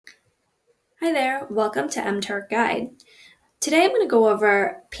Hi there, welcome to MTurk Guide. Today I'm going to go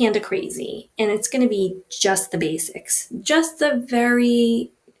over Panda Crazy, and it's going to be just the basics, just the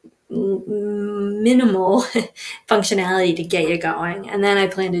very minimal functionality to get you going. And then I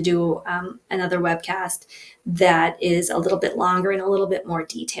plan to do another webcast that is a little bit longer and a little bit more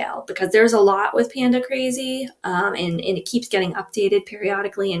detailed because there's a lot with Panda Crazy and it keeps getting updated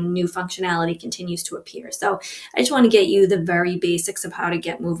periodically and new functionality continues to appear. So I just want to get you the very basics of how to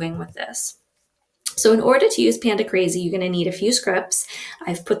get moving with this. So in order to use Panda Crazy, you're going to need a few scripts.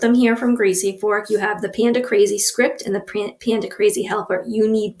 I've put them here from Greasy Fork. You have the Panda Crazy script and the Panda Crazy helper. You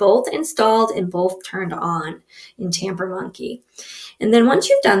need both installed and both turned on in Tamper Monkey. And then once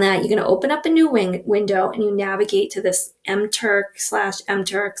you've done that, you're going to open up a new window and you navigate to this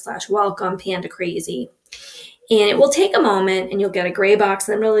MTurk/welcome Panda Crazy. And it will take a moment and you'll get a gray box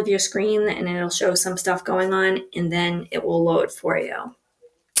in the middle of your screen and it'll show some stuff going on and then it will load for you.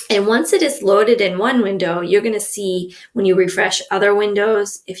 And once it is loaded in one window, you're going to see when you refresh other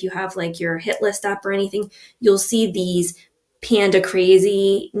windows, if you have like your hit list up or anything, you'll see these Panda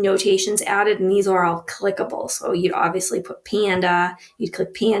Crazy notations added, and these are all clickable. So you'd obviously put Panda, you'd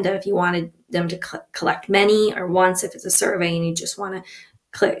click Panda if you wanted them to collect many, or once if it's a survey and you just want to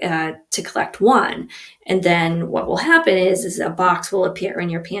click to collect one. And then what will happen is a box will appear in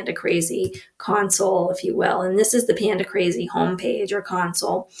your Panda Crazy console, if you will. And this is the Panda Crazy homepage or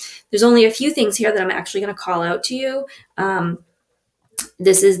console. There's only a few things here that I'm actually going to call out to you.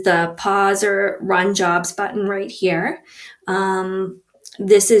 This is the pause or run jobs button right here.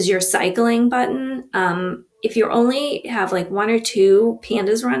 This is your cycling button. If you only have like one or two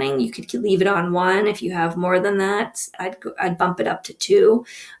pandas running, you could leave it on one. If you have more than that, I'd bump it up to two.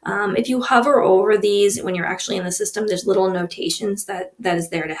 If you hover over these when you're actually in the system, there's little notations that is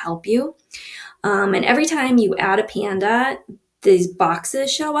there to help you. And every time you add a panda, these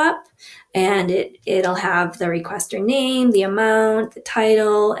boxes show up and it'll have the requester name, the amount, the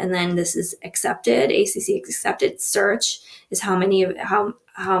title, and then this is accepted, ACC accepted. Search is how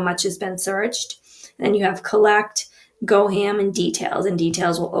much has been searched. Then you have collect, go ham, and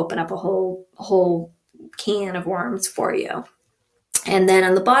details will open up a whole can of worms for you. And then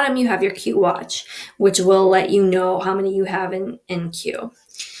on the bottom, you have your queue watch, which will let you know how many you have in queue.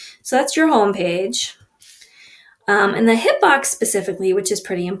 So that's your home page. And the hitbox specifically, which is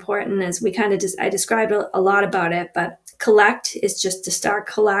pretty important, as I described a lot about it, but collect is just to start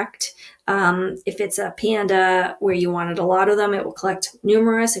collect. If it's a panda where you wanted a lot of them, it will collect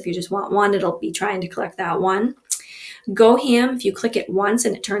numerous. If you just want one, it'll be trying to collect that one. Go ham, if you click it once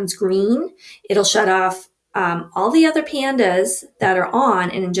and it turns green, it'll shut off all the other pandas that are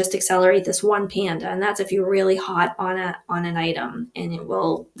on and just accelerate this one panda. And that's if you're really hot on an item, and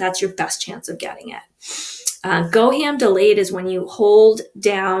that's your best chance of getting it. Go ham delayed is when you hold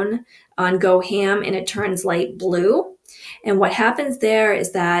down on go ham and it turns light blue. And what happens there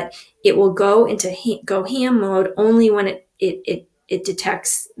is that it will go into go ham mode only when it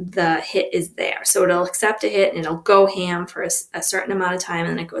detects the hit is there. So it'll accept a hit and it'll go ham for a certain amount of time,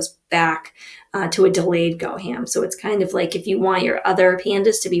 and then it goes back to a delayed go ham. So it's kind of like if you want your other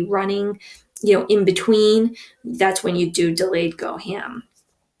pandas to be running, in between, that's when you do delayed go ham.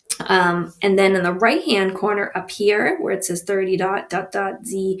 And then in the right-hand corner up here where it says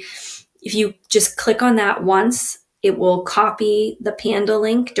 30.z, if you just click on that once, it will copy the panda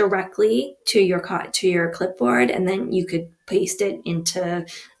link directly to your clipboard, and then you could paste it into,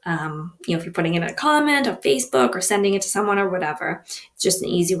 if you're putting it in a comment on Facebook or sending it to someone or whatever. It's just an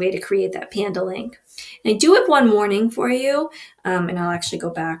easy way to create that panda link. And I do have one warning for you, and I'll actually go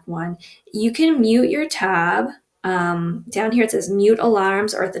back one. You can mute your tab. Down here it says mute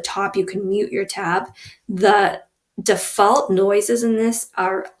alarms, or at the top you can mute your tab. The default noises in this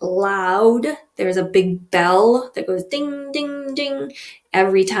are loud. There's a big bell that goes ding, ding, ding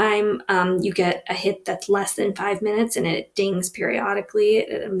every time you get a hit that's less than 5 minutes, and it dings periodically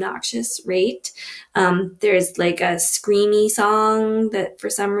at an obnoxious rate. There's like a screamy song that for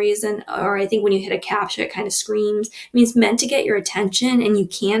some reason, or I think when you hit a captcha, it kind of screams. I mean, it's meant to get your attention, and you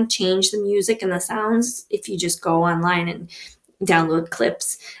can change the music and the sounds if you just go online and download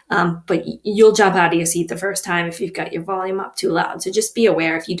clips, but you'll jump out of your seat the first time if you've got your volume up too loud. So just be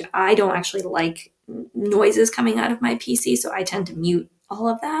aware. I don't actually like noises coming out of my PC, so I tend to mute all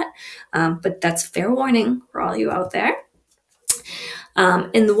of that. But that's fair warning for all you out there.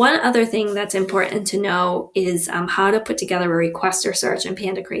 And the one other thing that's important to know is how to put together a requester search in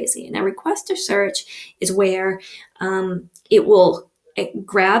Panda Crazy. And a requester search is where it will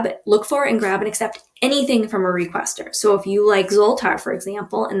look for and grab and accept anything from a requester. So if you like Zoltar, for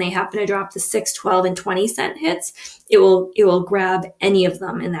example, and they happen to drop the 6, 12, and 20-cent hits, it will grab any of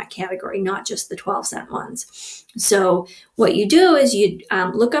them in that category, not just the 12-cent ones. So what you do is you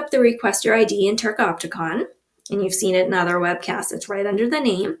look up the requester ID in MTurk Opticon, and you've seen it in other webcasts. It's right under the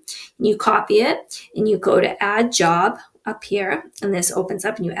name. And you copy it, and you go to Add Job up here, and this opens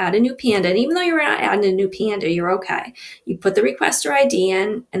up, and you add a new Panda. And even though you're not adding a new Panda, you're okay. You put the requester ID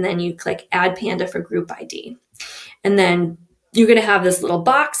in, and then you click Add Panda for Group ID. And then you're going to have this little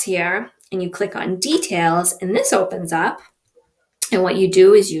box here, and you click on Details, and this opens up. And what you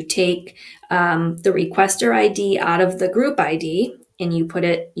do is you take the requester ID out of the group ID, and you put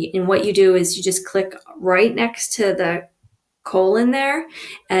it, and what you do is you just click right next to the colon there,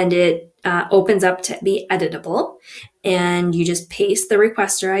 and it opens up to be editable. And you just paste the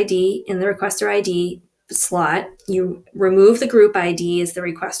requester ID in the requester ID slot. You remove the group ID as the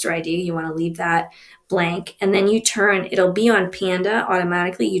requester ID. You want to leave that blank. And then you turn, it'll be on Panda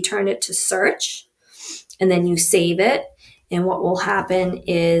automatically. You turn it to search, and then you save it. And what will happen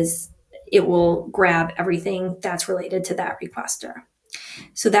is it will grab everything that's related to that requester.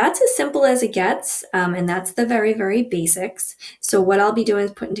 So that's as simple as it gets, and that's the very, very basics. So what I'll be doing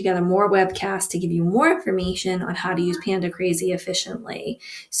is putting together more webcasts to give you more information on how to use Panda Crazy efficiently.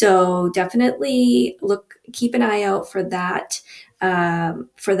 So definitely keep an eye out for that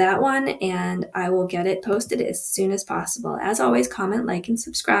one, and I will get it posted as soon as possible. As always, comment, like, and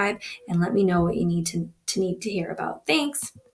subscribe, and let me know what you need to hear about. Thanks.